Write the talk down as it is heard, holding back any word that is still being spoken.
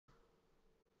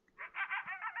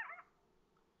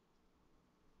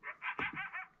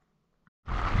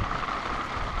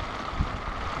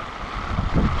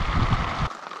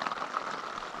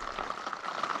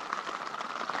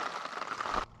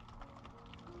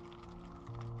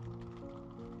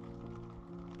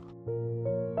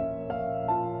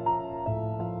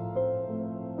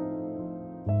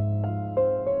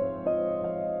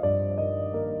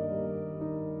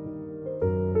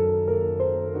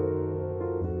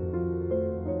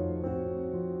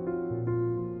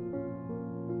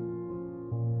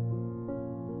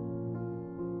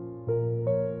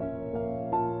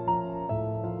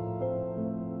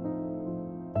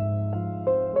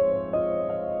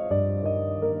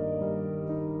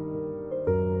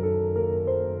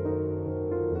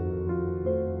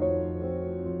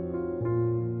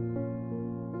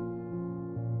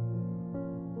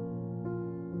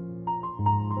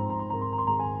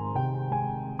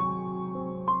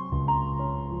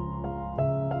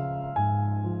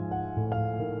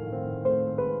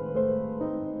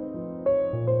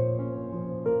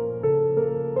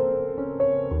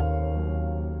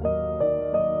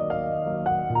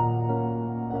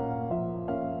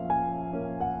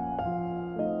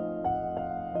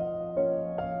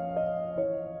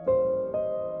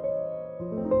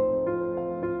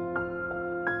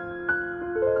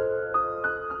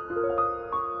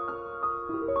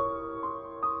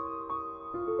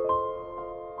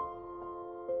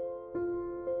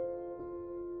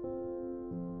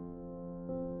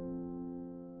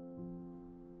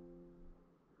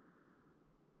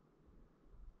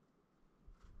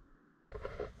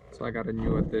So I got a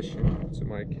new addition to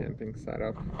my camping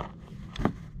setup.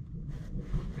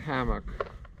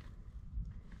 Hammock.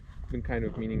 Been kind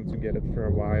of meaning to get it for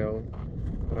a while,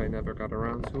 but I never got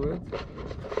around to it.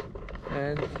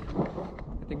 And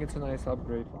I think it's a nice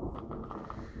upgrade.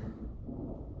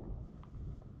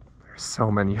 There's so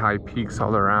many high peaks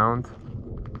all around.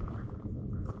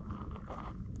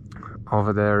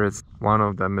 Over there is one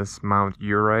of them is Mount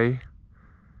Uray,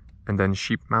 and then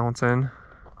Sheep Mountain.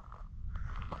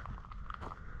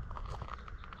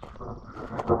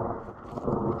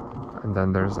 And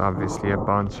then there's obviously a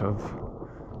bunch of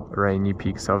rainy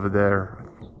peaks over there.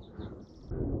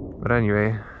 But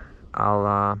anyway,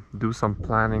 I'll do some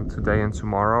planning today and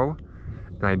tomorrow,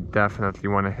 and I definitely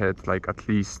want to hit like at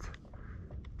least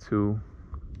 2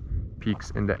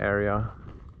 peaks in the area.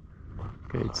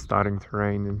 Okay, it's starting to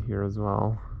rain in here as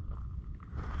well.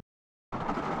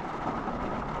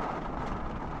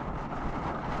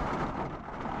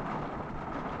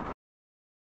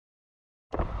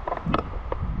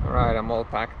 Alright, I'm all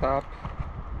packed up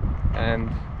and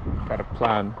got a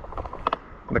plan.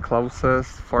 The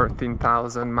closest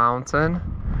 14,000 mountain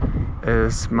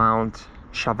is Mount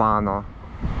Shavano.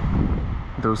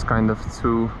 Those kind of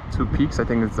two peaks, I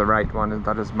think it's the right one, and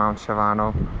that is Mount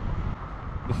Shavano.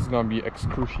 This is gonna be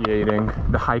excruciating.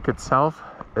 The hike itself,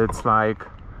 it's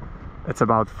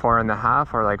about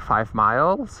 4.5 or like 5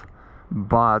 miles,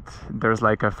 but there's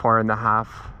like a 4.5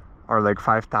 or like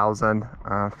 5,000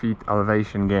 feet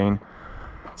elevation gain.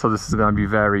 So this is gonna be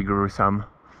very gruesome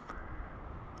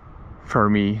for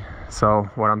me. So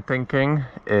what I'm thinking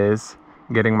is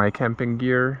getting my camping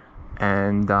gear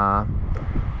and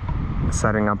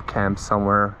setting up camp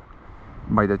somewhere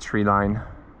by the tree line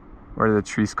where the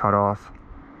trees cut off.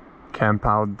 Camp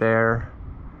out there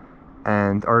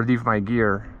or leave my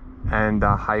gear and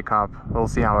hike up. We'll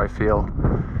see how I feel.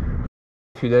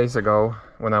 A few days ago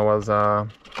when I was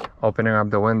opening up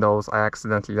the windows, I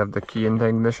accidentally left the key in the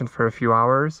ignition for a few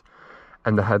hours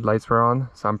and the headlights were on,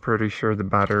 so I'm pretty sure the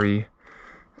battery,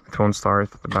 it won't start.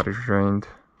 The battery's drained.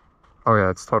 Oh yeah,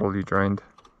 it's totally drained.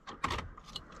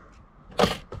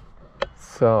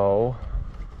 So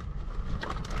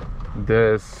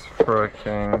this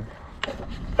freaking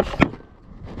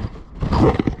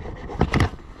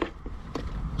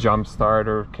jump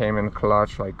starter came in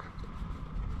clutch like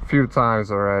a few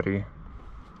times already,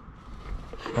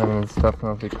 and it's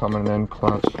definitely coming in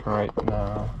clutch right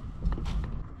now.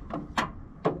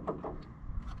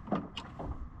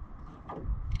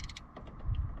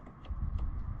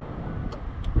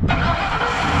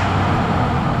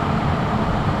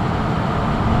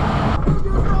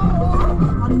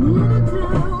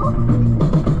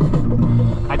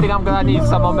 I think I'm gonna need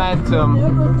some momentum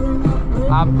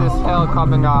up this hill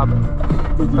coming up,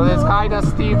 because it's kind of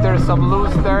steep. There's some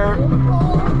loose dirt.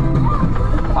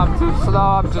 I'm too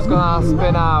slow. I'm just gonna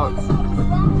spin out.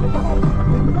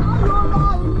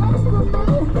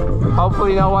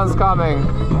 Hopefully no one's coming.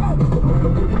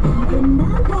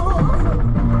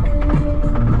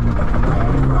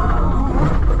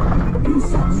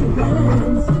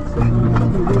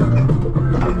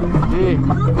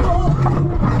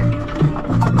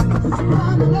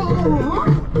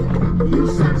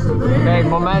 Okay,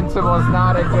 momentum was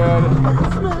not a good.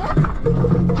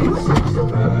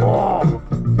 Oh.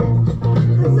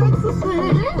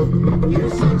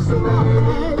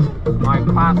 My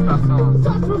pasta sauce.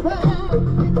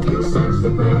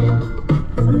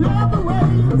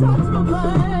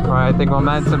 Alright, I think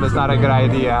momentum is not a good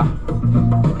idea.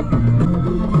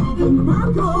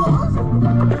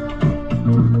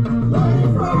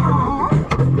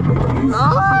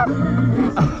 Ah!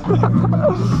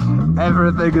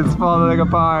 Everything is falling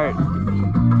apart.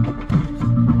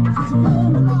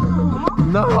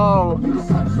 No!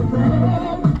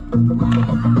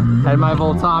 And my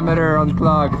voltometer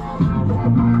unplugged.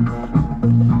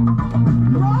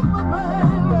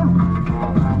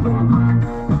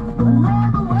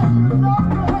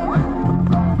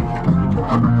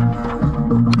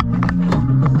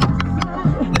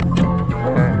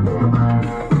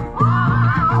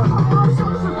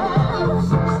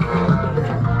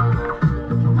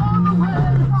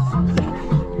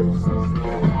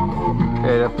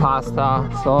 Pasta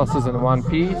sauce is in one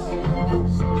piece.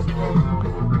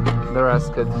 The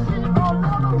rest could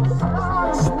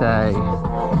stay.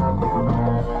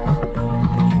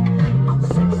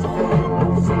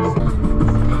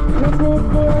 Makes me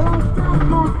feel like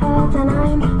I hurt and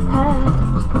I'm hurt.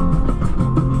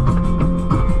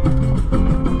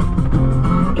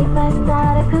 If I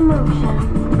start a commotion,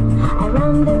 I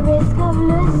run the risk of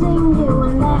losing you,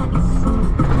 and that's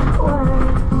worse.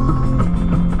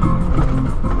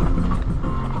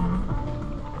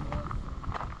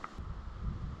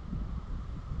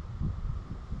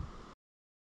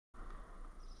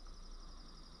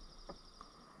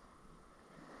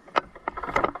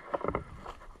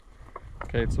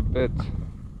 Okay, it's a bit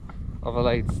of a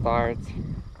late start.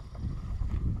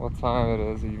 What time it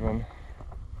is even?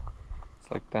 It's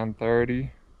like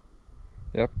 10:30.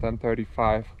 Yep,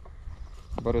 10:35.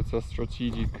 But it's a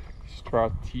strategic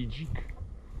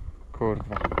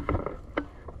kurwa.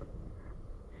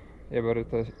 Yeah, but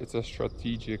it's a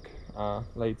strategic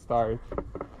late start.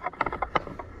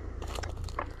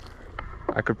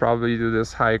 I could probably do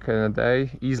this hike in a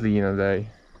day, easily in a day.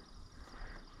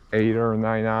 8 or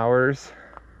 9 hours.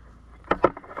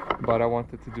 But I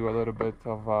wanted to do a little bit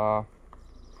of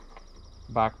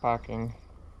backpacking.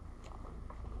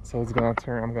 So I'm gonna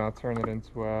turn it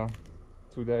into a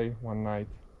 2-day, 1 night.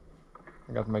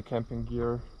 I got my camping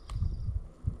gear,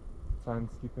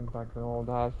 tent, sleeping bag and all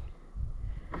that.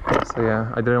 So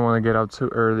yeah, I didn't want to get out too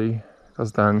early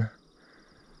because then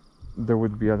there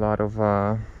would be a lot of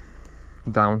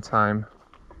downtime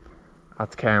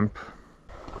at camp.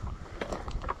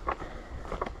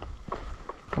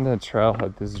 And the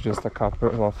trailhead is just a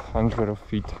couple of hundred of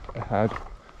feet ahead.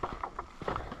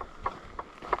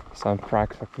 So I'm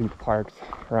practically parked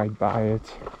right by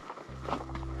it.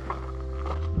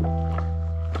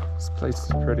 This place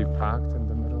is pretty packed in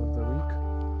the middle of the week.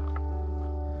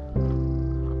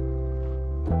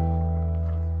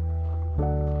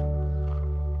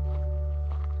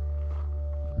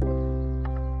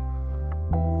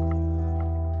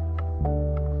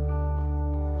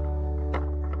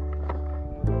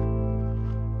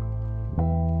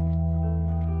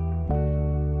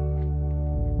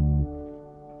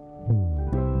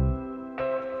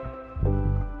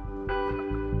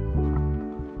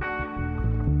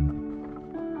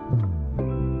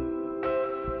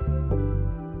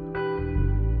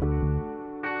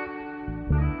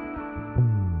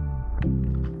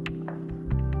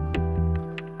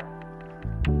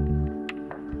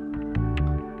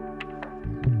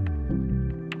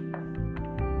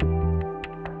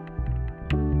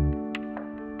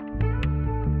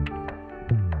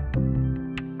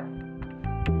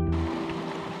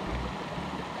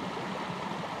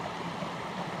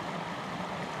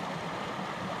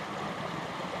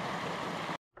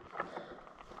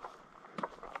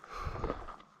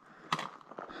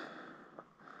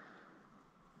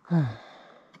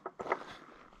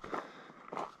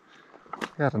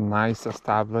 Got a nice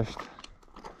established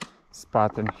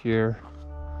spot in here.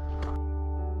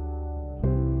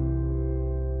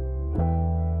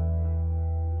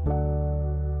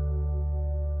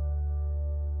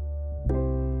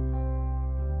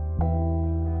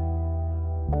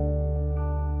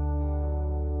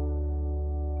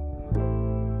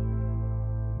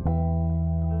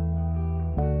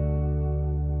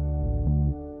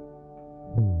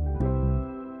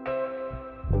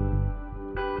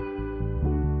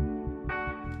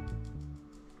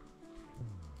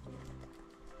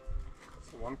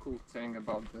 One cool thing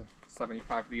about the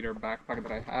 75-liter backpack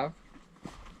that I have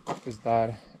is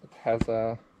that it has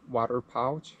a water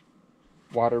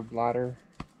bladder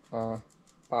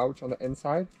pouch on the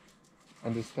inside,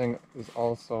 and this thing is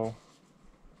also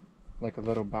like a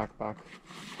little backpack.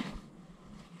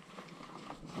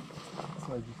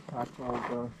 So I just packed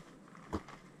all the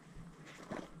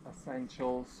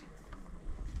essentials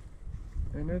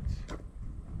in it.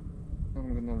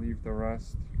 I'm gonna leave the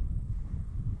rest.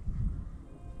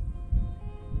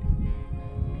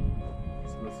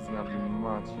 This is gonna be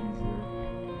much easier.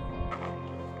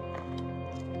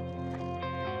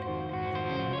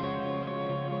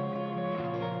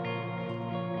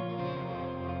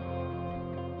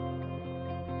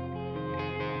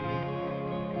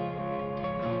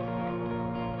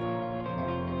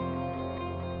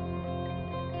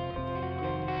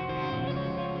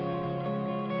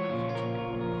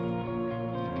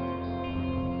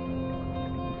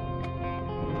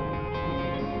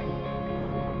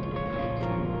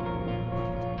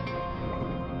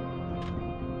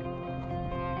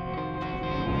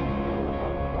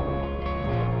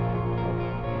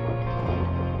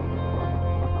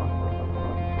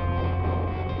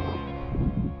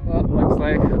 Looks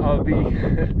like I'll be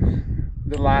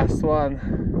the last one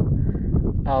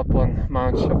up on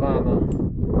Mount Shavano.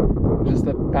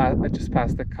 I just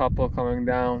passed a couple coming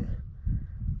down,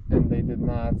 and they did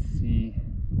not see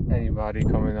anybody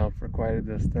coming up for quite a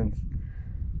distance.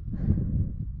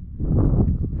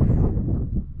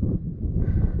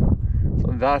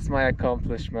 So that's my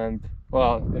accomplishment.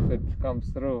 Well, if it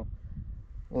comes through.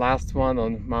 Last one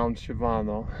on Mount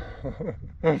Shavano.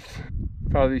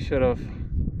 Probably should have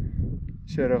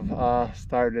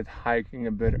started hiking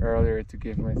a bit earlier to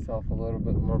give myself a little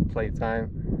bit more playtime.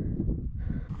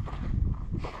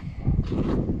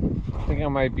 I think I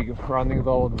might be running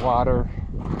low with water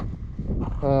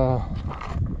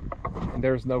in and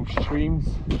there's no streams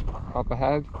up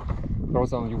ahead. There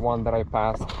was only one that I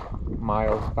passed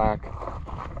miles back,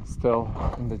 still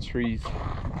in the trees.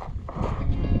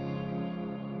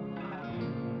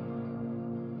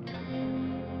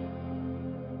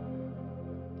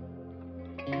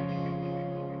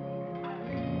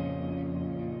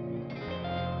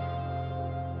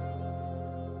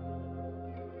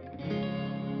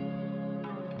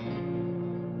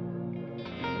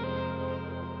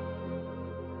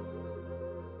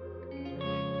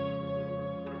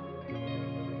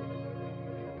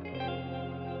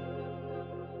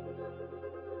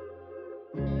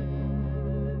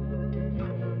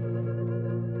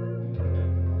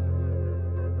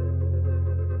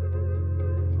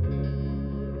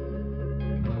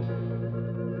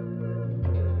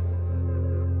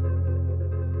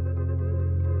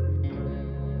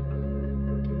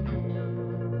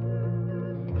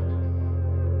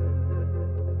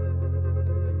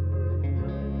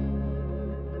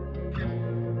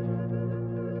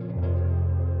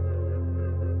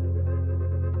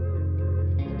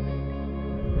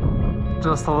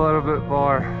 Just a little bit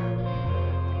more,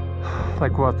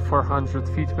 like what, 400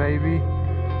 feet maybe?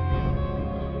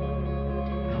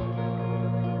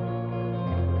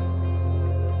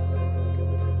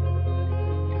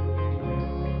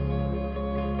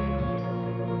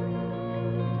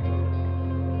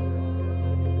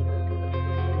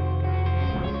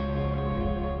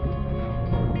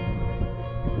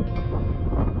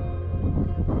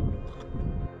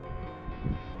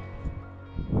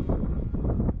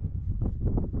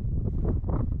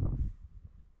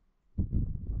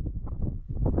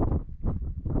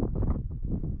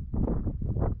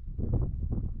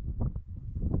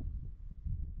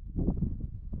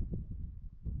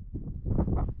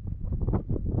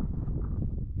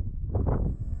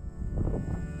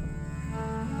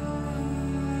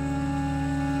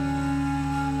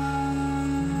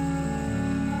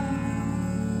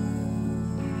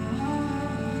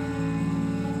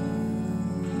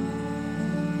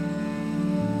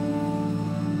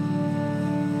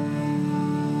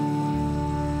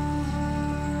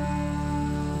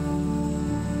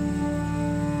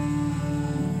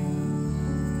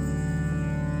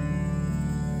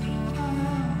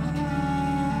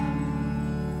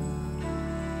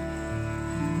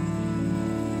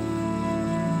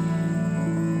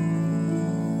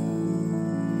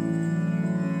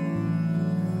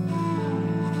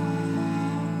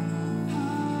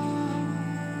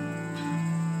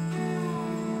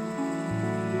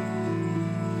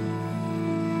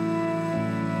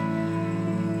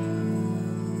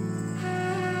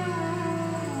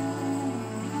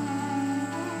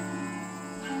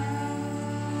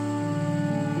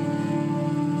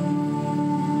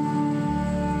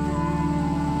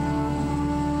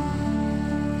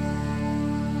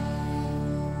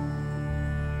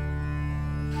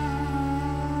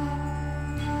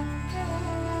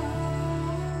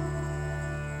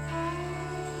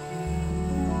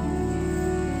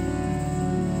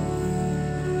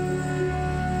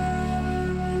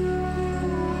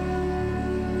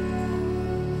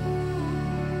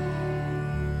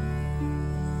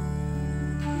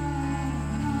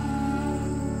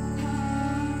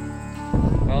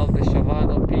 Well, the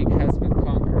Shavano peak has been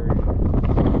conquered.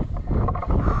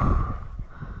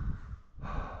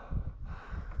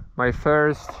 My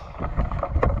first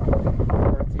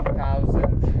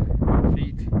 14,000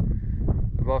 feet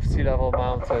above sea level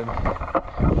mountain.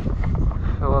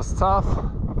 It was tough,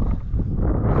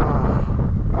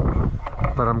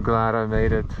 but I'm glad I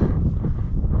made it.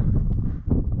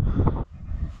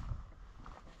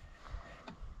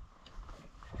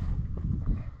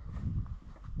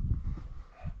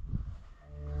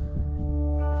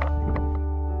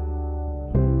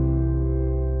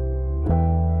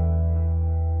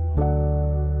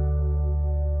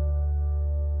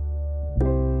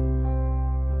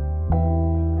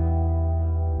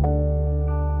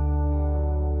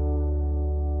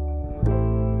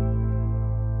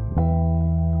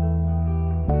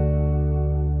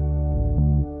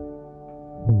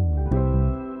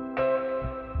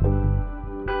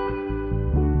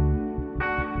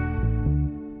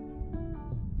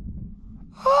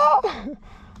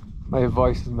 My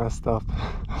voice is messed up.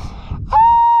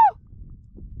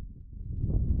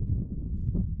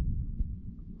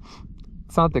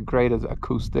 It's not the greatest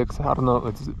acoustics. I don't know,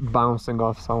 it's bouncing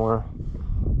off somewhere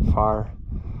far.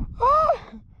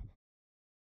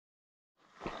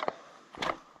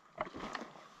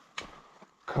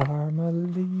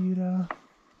 Carmelita,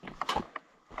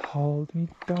 hold me,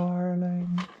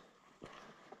 darling.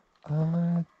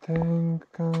 I think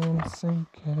I'm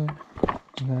sinking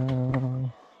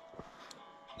now.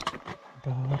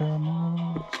 But I'm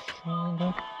all shut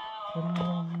up and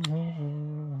I'm